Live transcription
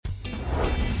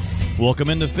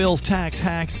Welcome into Phil's Tax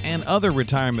Hacks and Other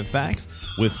Retirement Facts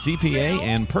with CPA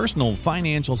and personal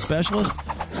financial specialist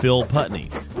Phil Putney.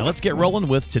 Now let's get rolling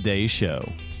with today's show.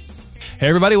 Hey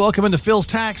everybody, welcome into Phil's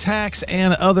Tax Hacks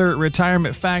and Other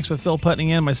Retirement Facts with Phil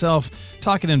Putney and myself,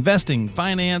 talking investing,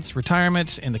 finance,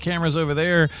 retirement, and the camera's over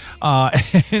there.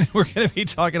 And we're going to be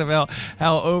talking about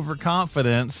how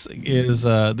overconfidence is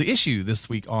the issue this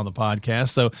week on the podcast.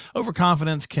 So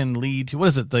overconfidence can lead to, what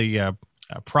is it, the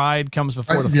pride comes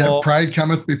before the fall. Yeah, pride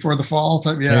cometh before the fall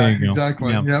type. Yeah,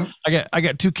 exactly. Yeah. Yep. I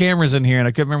got two cameras in here, and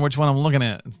I couldn't remember which one I'm looking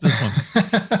at. It's this one.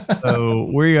 So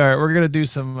we're going to do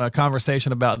some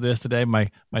conversation about this today. My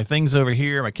thing's over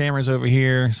here, my camera's over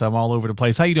here, so I'm all over the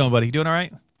place. How you doing, buddy? You doing all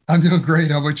right? I'm doing great.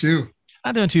 How about you?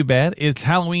 Not doing too bad. It's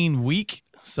Halloween week.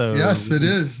 So yes, it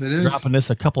is. It is dropping this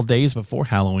a couple days before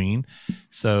Halloween.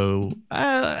 So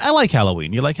I like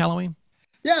Halloween. You like Halloween?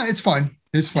 Yeah, it's fun.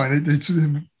 It's fun. It's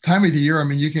the time of the year. I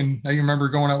mean, I can remember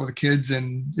going out with the kids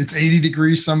and it's 80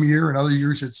 degrees some year and other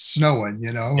years it's snowing,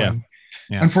 Yeah. And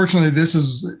unfortunately, this,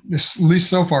 at least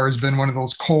so far, has been one of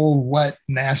those cold, wet,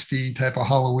 nasty type of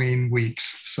Halloween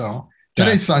weeks. So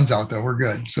today's sun's out though. We're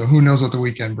good. So who knows what the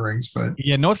weekend brings, but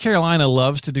yeah, North Carolina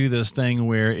loves to do this thing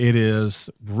where it is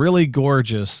really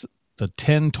gorgeous the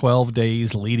 10, 12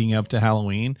 days leading up to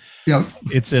Halloween. Yep.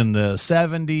 It's in the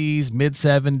 70s, mid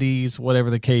 70s,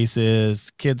 whatever the case is.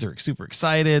 Kids are super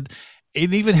excited.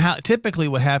 And even typically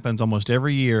what happens almost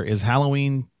every year is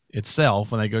Halloween itself,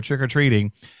 when they go trick or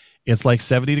treating, it's like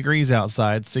 70 degrees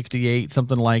outside, 68,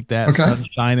 something like that. Okay. Sun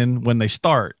shining when they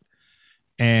start.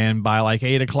 And by like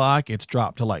 8 o'clock, it's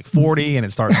dropped to like 40 and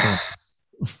it starts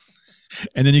to,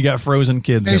 and then you got frozen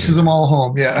kids. Faces them all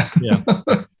home. Yeah. Yeah.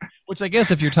 Which I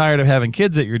guess if you're tired of having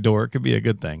kids at your door, it could be a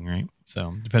good thing, right?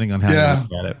 So depending on how you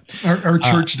look at it. Our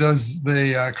church does,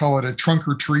 they call it a trunk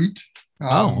or treat.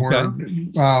 Where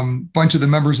bunch of the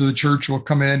members of the church will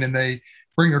come in and they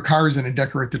bring their cars in and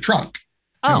decorate the trunk.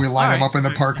 And we line them up in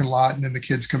the parking lot and then the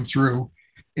kids come through.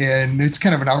 And it's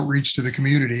kind of an outreach to the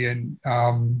community. And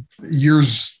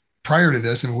years prior to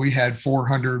this, and we had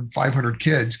 400, 500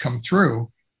 kids come through.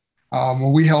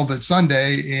 Well, we held it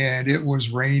Sunday and it was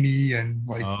rainy and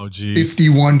like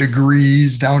 51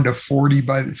 degrees down to 41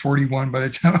 by the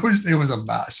time it was a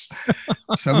mess.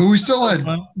 So but we still had,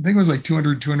 I think it was like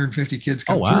 200, 250 kids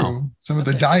come through, some of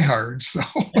the diehards. So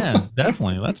yeah,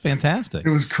 definitely. That's fantastic. It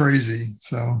was crazy.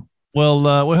 So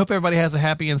well, we hope everybody has a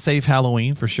happy and safe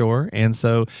Halloween for sure. And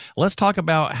so let's talk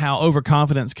about how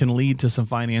overconfidence can lead to some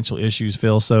financial issues,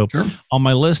 Phil. So on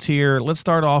my list here, let's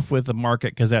start off with the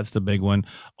market because that's the big one.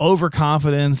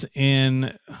 Overconfidence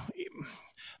in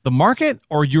the market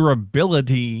or your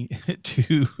ability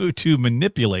to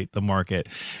manipulate the market.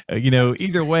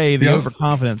 Either way, the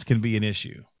overconfidence can be an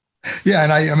issue. Yeah.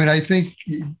 And I think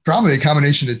probably a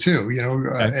combination of two,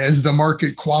 as the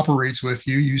market cooperates with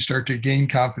you, you start to gain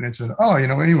confidence in,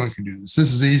 anyone can do this.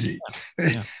 This is easy.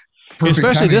 Yeah. Especially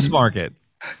timing. This market.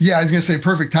 Yeah. I was going to say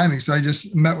perfect timing. So I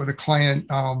just met with a client,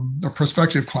 a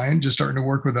prospective client, just starting to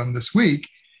work with them this week.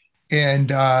 And,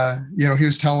 he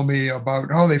was telling me about,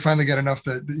 they finally got enough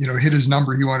that, hit his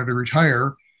number. He wanted to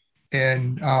retire.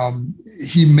 And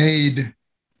he made,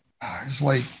 it's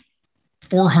like,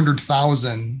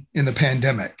 400,000 in the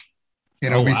pandemic,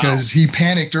 because he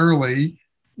panicked early,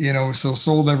 so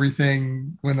sold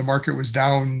everything when the market was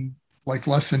down like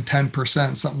less than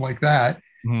 10%, something like that.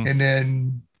 Mm-hmm. And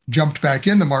then jumped back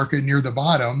in the market near the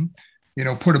bottom,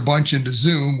 put a bunch into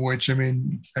Zoom, which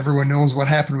everyone knows what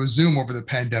happened with Zoom over the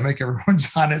pandemic.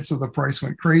 Everyone's on it. So the price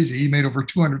went crazy. He made over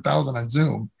 200,000 on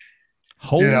Zoom.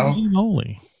 Holy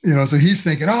moly. So he's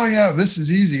thinking, this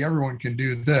is easy. Everyone can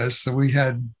do this. So we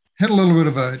had a little bit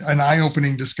of an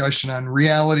eye-opening discussion on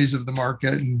realities of the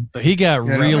market. And so he got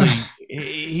really,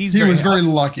 he was very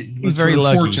lucky. He was very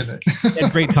lucky. Fortunate. He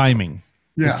had great timing.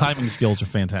 His timing skills are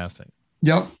fantastic.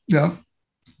 Yep.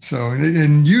 So,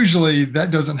 and usually that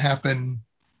doesn't happen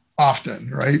often,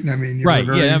 right? Right.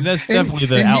 That's definitely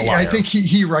the outlier. I think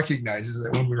he recognizes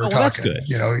it when we were talking, that's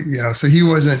good. So he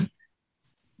wasn't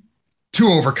too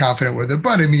overconfident with it,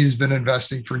 but he's been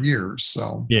investing for years.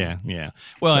 So yeah.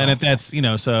 Well, and if that's,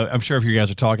 so I'm sure if you guys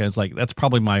are talking, it's like, that's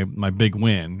probably my big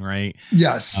win, right?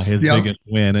 Yes. His biggest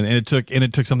win. And it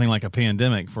took something like a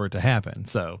pandemic for it to happen.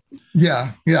 So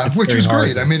yeah. Which was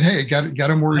great. Got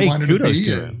him where he wanted to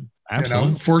be.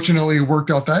 And, fortunately it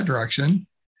worked out that direction.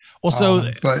 Well,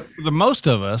 so, but for the most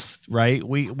of us, right.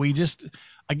 We just,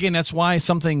 again, that's why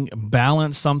something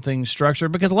balanced, something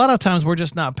structured, because a lot of times we're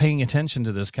just not paying attention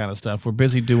to this kind of stuff. We're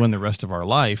busy doing the rest of our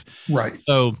life. Right.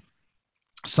 So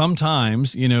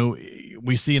sometimes,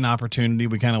 we see an opportunity,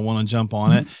 we kind of want to jump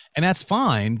on it, and that's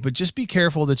fine, but just be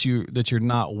careful that you're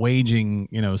not waging,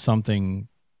 something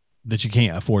that you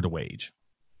can't afford to wage.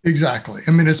 Exactly.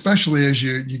 I mean, especially as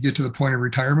you get to the point of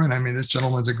retirement. I mean, this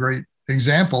gentleman's a great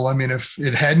example. I mean, if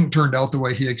it hadn't turned out the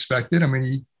way he expected, I mean,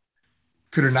 he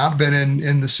could have not been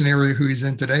in the scenario who he's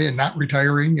in today and not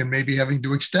retiring and maybe having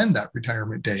to extend that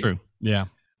retirement date. True. Yeah.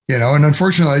 And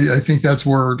unfortunately, I think that's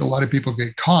where a lot of people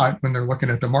get caught when they're looking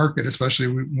at the market, especially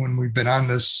when we've been on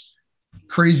this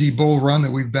crazy bull run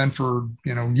that we've been for,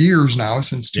 years now,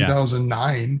 since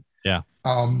 2009. Yeah.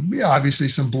 Obviously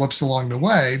some blips along the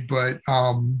way, but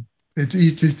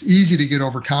it's easy to get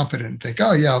overconfident and think,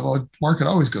 oh yeah, well, the market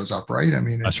always goes up, right? I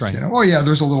mean, that's right. Oh yeah,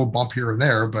 there's a little bump here and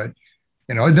there, but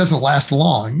it doesn't last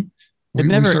long. It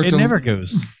never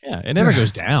goes. Yeah. It never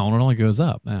goes down. It only goes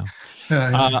up now.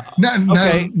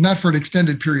 Not for an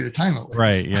extended period of time, at least.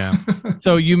 Right. Yeah.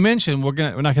 So you mentioned we're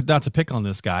not to pick on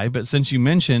this guy, but since you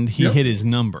mentioned he hit his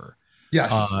number.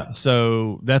 Yes.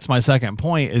 So that's my second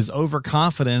point is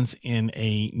overconfidence in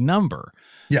a number.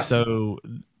 Yeah. So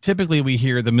typically we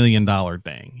hear the $1 million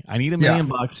thing. I need $1 million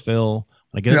bucks, Phil.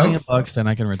 When I get $1 million bucks, then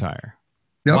I can retire.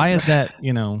 Yep. Why is that,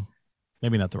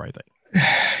 maybe not the right thing?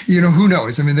 Who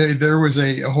knows? I mean, there was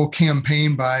a whole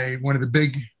campaign by one of the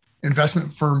big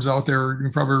investment firms out there. You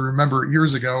probably remember it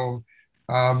years ago.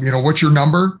 What's your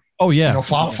number? Oh yeah.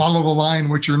 Follow the line.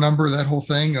 What's your number? That whole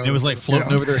thing. It was like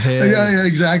floating over their head. Yeah,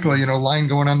 exactly. Line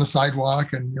going on the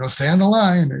sidewalk and, stay on the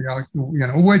line,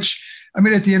 which, I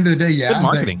mean, at the end of the day, good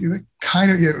marketing.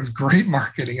 It was great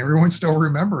marketing. Everyone still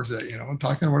remembers it, I'm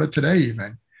talking about it today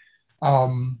even.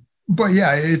 But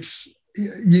yeah,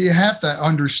 you have to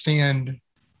understand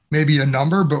maybe a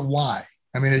number, but why?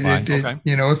 I mean,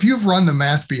 if you've run the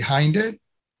math behind it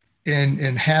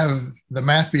and have the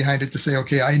math behind it to say,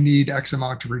 okay, I need X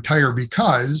amount to retire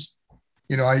because,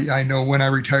 I know when I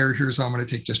retire, here's how I'm going to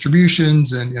take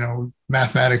distributions and,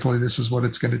 mathematically, this is what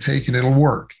it's going to take and it'll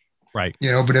work. Right.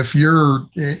 But if you're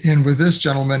in with this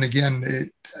gentleman, again,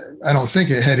 I don't think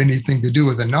it had anything to do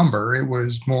with a number. It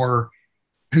was more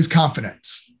his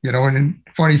confidence, and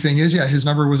the funny thing is, his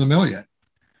number was $1 million.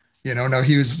 Now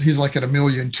he's like at $1.2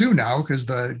 million now because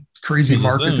the crazy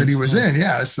market that he was in.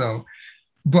 Yeah. So,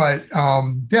 but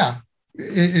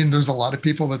and there's a lot of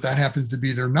people that happens to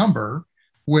be their number,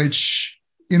 which,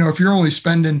 if you're only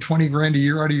spending $20,000 a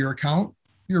year out of your account,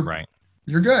 you're right.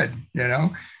 You're good,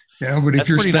 but if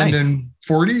you're spending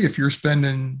 40, if you're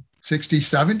spending 60,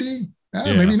 70,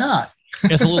 maybe not.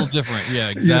 It's a little different. Yeah.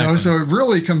 Exactly. So it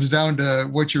really comes down to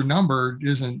what your number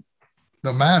isn't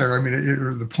the matter. I mean,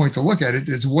 or the point to look at it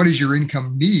is what is your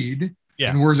income need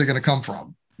and where's it going to come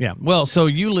from? Yeah. Well, so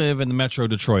you live in the Metro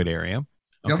Detroit area.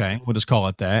 Okay. We'll just call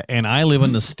it that. And I live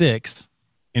in the sticks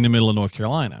in the middle of North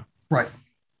Carolina. Right.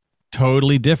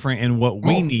 Totally different in what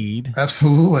we need.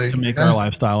 Absolutely. To make our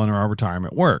lifestyle and our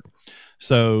retirement work.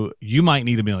 So you might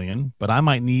need $1 million, but I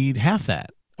might need half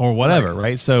that or whatever.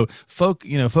 Right. So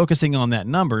focusing on that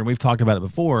number, and we've talked about it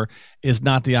before, is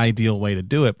not the ideal way to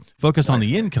do it. Focus on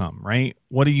the income, right?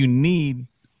 What do you need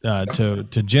to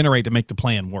generate to make the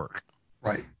plan work?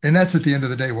 Right. And that's at the end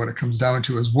of the day, what it comes down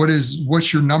to is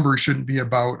what's your number shouldn't be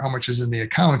about how much is in the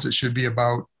accounts. It should be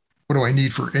about what do I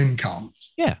need for income?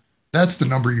 Yeah. That's the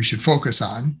number you should focus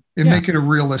on and make it a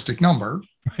realistic number.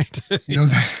 Right.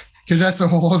 Because that's the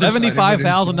whole other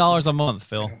 $75,000 a month,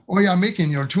 Phil. Oh yeah, I'm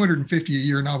making $250 a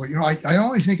year now, but I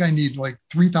only think I need like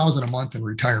 $3,000 a month in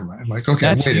retirement. I'm like,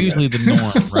 okay, that's usually the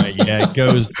norm, right? Yeah,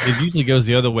 it usually goes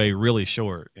the other way, really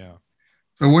short. Yeah.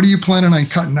 So what are you planning on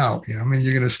cutting out? I mean,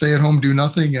 you're going to stay at home, do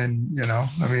nothing, and you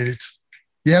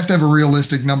have to have a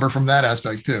realistic number from that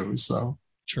aspect too. So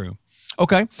true.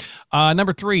 Okay.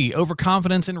 Number 3,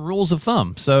 overconfidence in rules of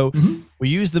thumb. So we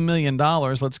use the $1 million.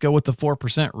 Let's go with the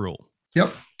 4% rule.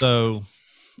 Yep. So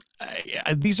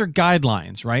these are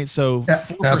guidelines, right? So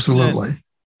absolutely.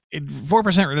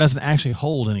 4% doesn't actually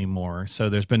hold anymore. So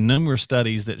there's been numerous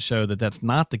studies that show that that's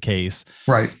not the case.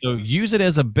 Right. So use it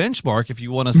as a benchmark if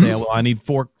you want to say, well, I need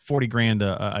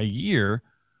 $40,000 a year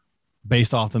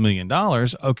based off the $1 million.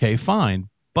 Okay, fine.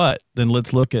 But then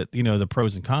let's look at, the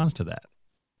pros and cons to that.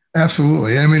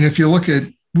 Absolutely. I mean, if you look at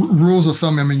rules of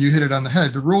thumb, I mean, you hit it on the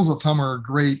head. The rules of thumb are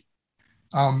great.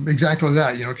 Exactly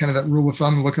that, kind of that rule of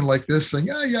thumb looking like this saying,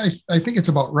 I think it's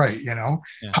about right.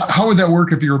 How would that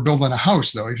work if you were building a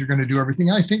house though? If you're going to do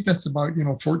everything, I think that's about,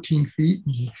 14 feet.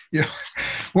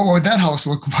 What would that house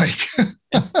look like?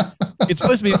 It's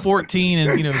supposed to be 14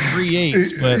 and,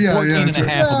 3/8, but 14 and a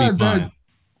half will be fine.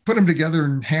 Put them together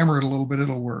and hammer it a little bit.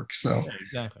 It'll work. So,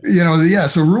 exactly.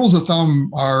 So rules of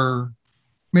thumb are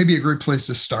maybe a great place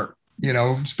to start,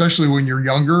 especially when you're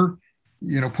younger.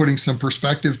 Putting some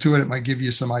perspective to it, it might give you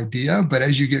some idea. But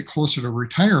as you get closer to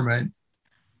retirement,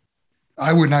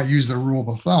 I would not use the rule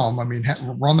of thumb. I mean,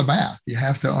 run the math. You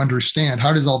have to understand,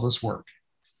 how does all this work?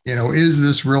 Is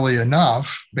this really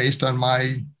enough based on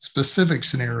my specific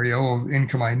scenario of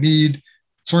income I need,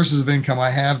 sources of income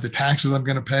I have, the taxes I'm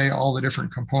going to pay, all the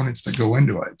different components that go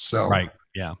into it. So, right.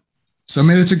 Yeah. So, I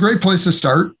mean, it's a great place to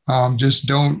start. Just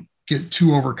don't get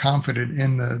too overconfident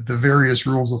in the various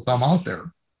rules of thumb out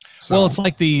there. So, well, it's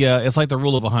like the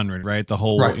rule of 100, right? The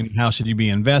whole, right. How should you be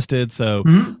invested? So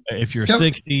if you're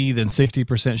 60, then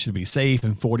 60% should be safe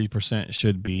and 40%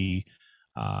 should be,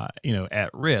 at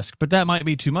risk. But that might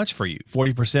be too much for you.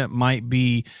 40% might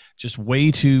be just way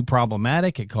too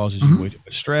problematic. It causes you way too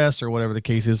much stress or whatever the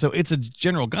case is. So it's a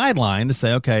general guideline to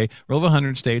say, okay, rule of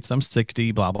 100 states I'm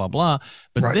 60, blah, blah, blah.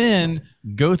 But then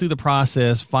go through the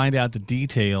process, find out the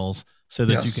details, so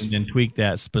that you can then tweak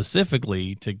that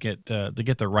specifically to get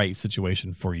the right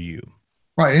situation for you.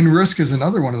 Right. And risk is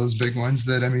another one of those big ones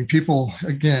that, I mean, people,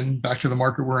 again, back to the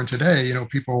market we're in today,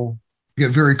 people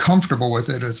get very comfortable with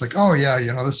it. It's like, oh yeah,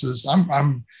 this is,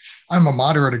 I'm a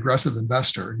moderate aggressive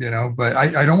investor, but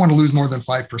I don't want to lose more than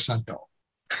 5% though.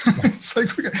 It's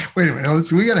like, wait a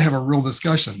minute, we got to have a real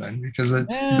discussion then, because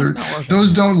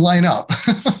those don't line up.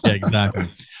 Yeah, exactly.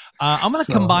 I'm going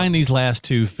to combine these last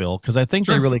two, Phil, because I think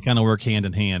they really kind of work hand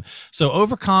in hand. So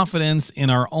overconfidence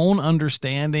in our own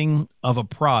understanding of a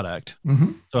product,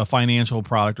 so a financial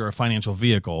product or a financial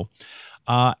vehicle,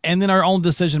 and then our own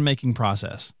decision-making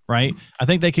process, right? I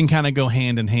think they can kind of go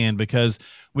hand in hand, because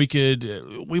we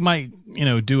might,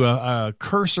 do a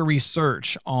cursory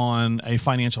search on a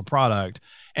financial product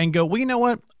and go, well, you know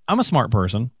what? I'm a smart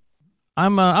person.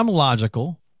 I'm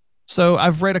logical. So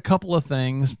I've read a couple of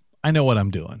things. I know what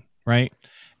I'm doing. Right.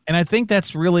 And I think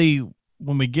that's really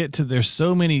when we get to, there's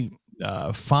so many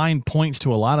fine points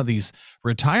to a lot of these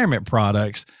retirement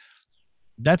products.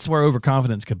 That's where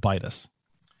overconfidence could bite us.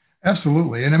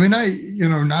 Absolutely. And I mean,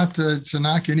 not to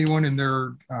knock anyone in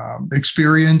their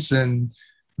experience and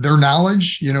their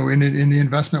knowledge, in the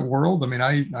investment world. I mean,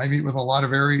 I meet with a lot of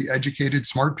very educated,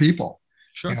 smart people.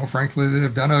 Sure. Frankly, that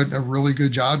have done a really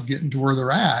good job getting to where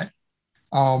they're at.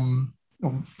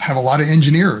 Have a lot of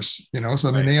engineers, so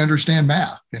I mean, they understand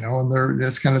math, and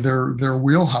that's kind of their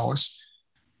wheelhouse.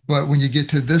 But when you get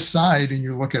to this side and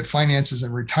you look at finances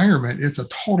and retirement, it's a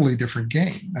totally different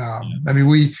game. I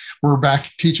mean, we're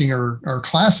back teaching our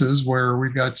classes where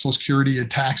we've got Social Security and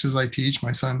taxes. I teach.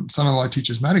 My son-in-law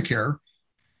teaches Medicare,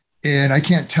 and I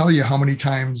can't tell you how many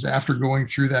times after going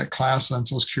through that class on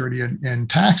Social Security and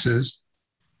taxes,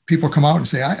 people come out and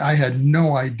say, I had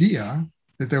no idea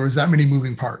that there was that many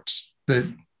moving parts, that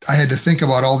I had to think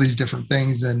about all these different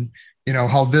things, and,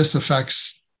 how this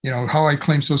affects, how I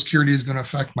claim Social Security is going to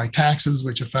affect my taxes,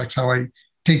 which affects how I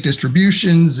take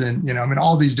distributions, and,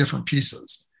 all these different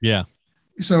pieces. Yeah.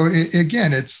 So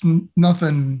again, it's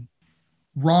nothing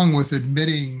wrong with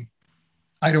admitting,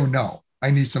 I don't know,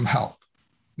 I need some help,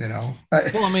 Well,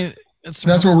 I mean,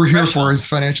 that's what we're here for as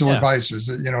financial advisors,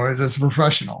 as a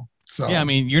professional. So, yeah, I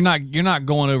mean, you're not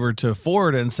going over to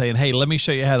Ford and saying, "Hey, let me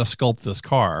show you how to sculpt this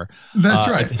car." That's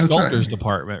right. The sculptors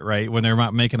department, right? When they're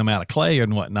not making them out of clay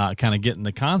and whatnot, kind of getting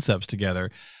the concepts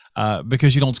together,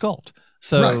 because you don't sculpt.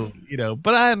 So,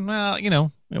 but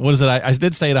what is it? I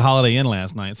did stay at a Holiday Inn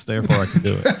last night, so therefore I could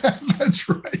do it. That's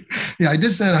right. Yeah, I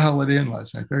did stay at a Holiday Inn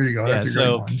last night. There you go. That's a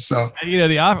great one. So,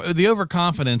 the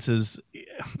overconfidence is,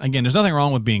 again, there's nothing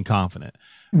wrong with being confident.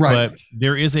 Right. But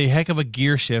there is a heck of a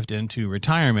gear shift into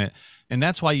retirement. And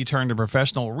that's why you turn to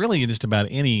professional, really just about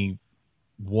any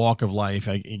walk of life.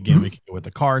 Again, we can go with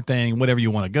the car thing, whatever you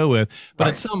want to go with. But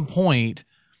at some point,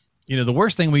 the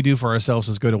worst thing we do for ourselves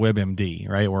is go to WebMD,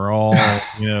 right? We're all,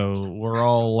 we're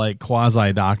all like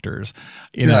quasi doctors,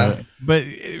 but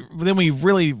then we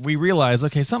realize,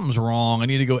 okay, something's wrong. I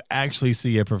need to go actually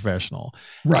see a professional.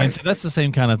 Right. And so that's the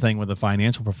same kind of thing with a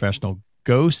financial professional.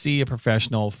 Go see a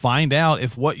professional, find out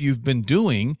if what you've been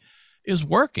doing is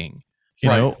working,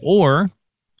 or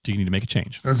do you need to make a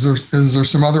change? Is there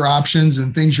some other options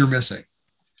and things you're missing?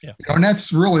 Yeah. And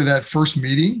that's really that first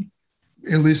meeting,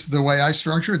 at least the way I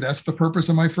structure it. That's the purpose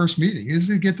of my first meeting, is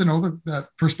to get to know that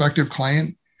prospective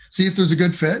client, see if there's a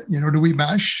good fit. Do we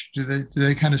mesh? Do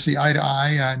they kind of see eye to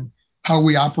eye on how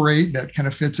we operate that kind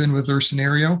of fits in with their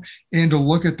scenario, and to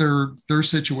look at their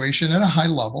situation at a high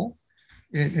level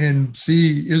and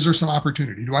see, is there some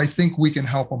opportunity? Do I think we can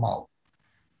help them out?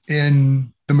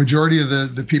 And the majority of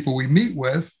the people we meet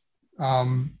with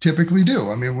typically do.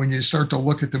 I mean, when you start to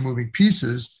look at the moving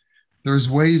pieces,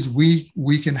 there's ways we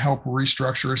can help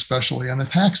restructure, especially on the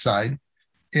tax side,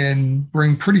 and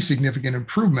bring pretty significant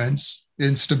improvements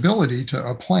in stability to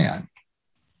a plan.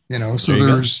 So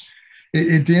there's,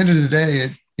 at the end of the day,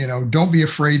 don't be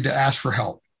afraid to ask for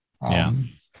help.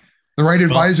 The right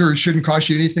advisor, it shouldn't cost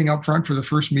you anything up front for the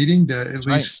first meeting to at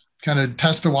least kind of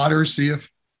test the waters, see if,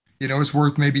 it's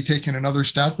worth maybe taking another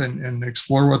step and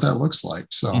explore what that looks like.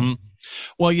 So,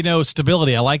 Well,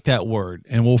 stability, I like that word.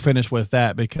 And we'll finish with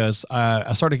that because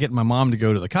I started getting my mom to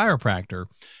go to the chiropractor.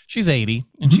 She's 80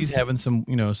 and she's having some,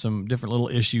 some different little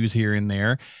issues here and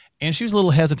there. And she was a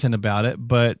little hesitant about it.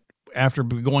 But after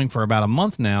going for about a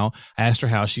month now, I asked her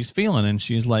how she's feeling. And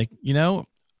she's like,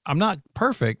 I'm not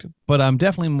perfect, but I'm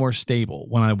definitely more stable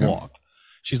when I walk.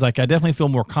 She's like, I definitely feel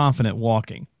more confident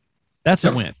walking. That's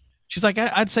a win. She's like,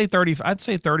 I'd say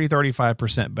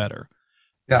 35% better.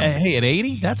 Yeah. Hey, at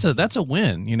 80, that's a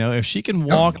win. If she can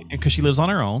walk, because she lives on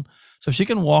her own, so if she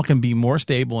can walk and be more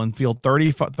stable and feel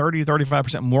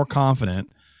 35% more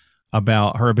confident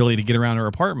about her ability to get around her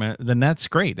apartment, then that's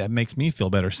great. That makes me feel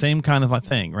better. Same kind of a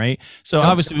thing, right? So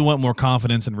obviously we want more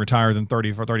confidence and retire than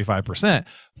 35%,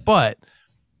 but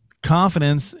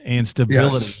confidence and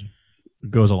stability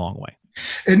goes a long way.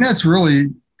 And that's really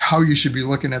how you should be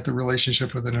looking at the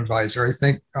relationship with an advisor. I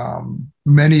think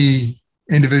many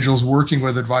individuals working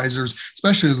with advisors,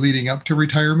 especially leading up to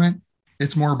retirement,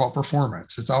 it's more about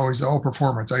performance. It's always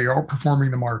performance. Are you outperforming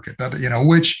the market?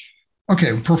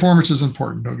 Performance is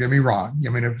important. Don't get me wrong. I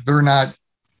mean, if they're not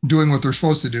doing what they're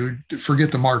supposed to do,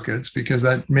 forget the markets, because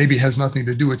that maybe has nothing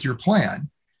to do with your plan.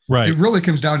 Right. It really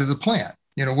comes down to the plan.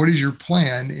 What is your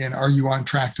plan and are you on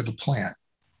track to the plan?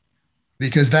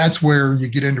 Because that's where you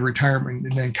get into retirement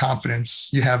and then confidence.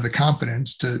 You have the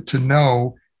confidence to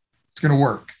know it's going to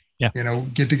work. Yeah.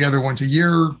 Get together once a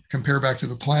year, compare back to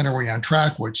the plan. Are we on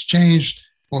track? What's changed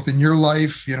both in your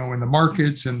life, in the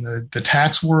markets and the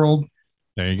tax world?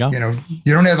 There you go.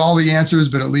 You don't have all the answers,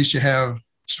 but at least you have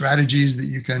strategies that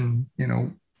you can,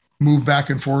 move back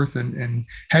and forth and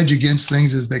hedge against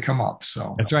things as they come up.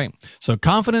 So that's right. So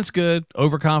confidence, good.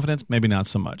 Overconfidence, maybe not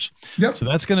so much. Yep. So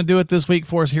that's going to do it this week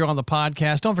for us here on the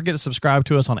podcast. Don't forget to subscribe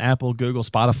to us on Apple, Google,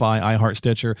 Spotify, iHeart,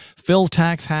 Stitcher,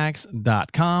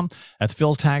 philstaxhacks.com. That's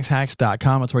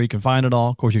philstaxhacks.com. That's where you can find it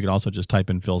all. Of course, you can also just type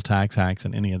in Phil's Tax Hacks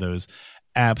in any of those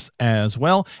apps as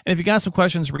well. And if you got some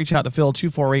questions, reach out to Phil,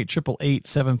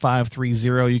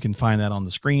 248-888-7530. You can find that on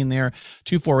the screen there,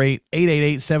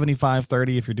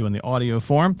 248-888-7530 if you're doing the audio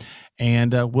form.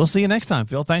 And we'll see you next time,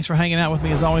 Phil. Thanks for hanging out with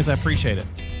me. As always, I appreciate it.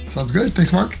 Sounds good.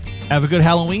 Thanks, Mark. Have a good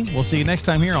Halloween. We'll see you next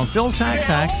time here on Phil's Tax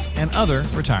Hacks and other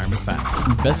retirement facts.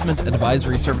 Investment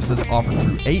advisory services offered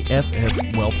through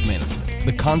AFS Wealth Management.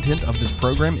 The content of this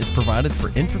program is provided for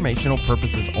informational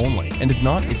purposes only and is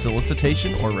not a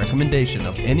solicitation or recommendation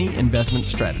of any investment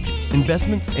strategy.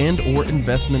 Investments and/or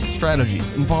investment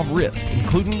strategies involve risk,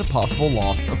 including the possible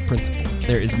loss of principal.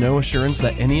 There is no assurance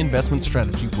that any investment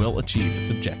strategy will achieve its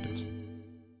objectives.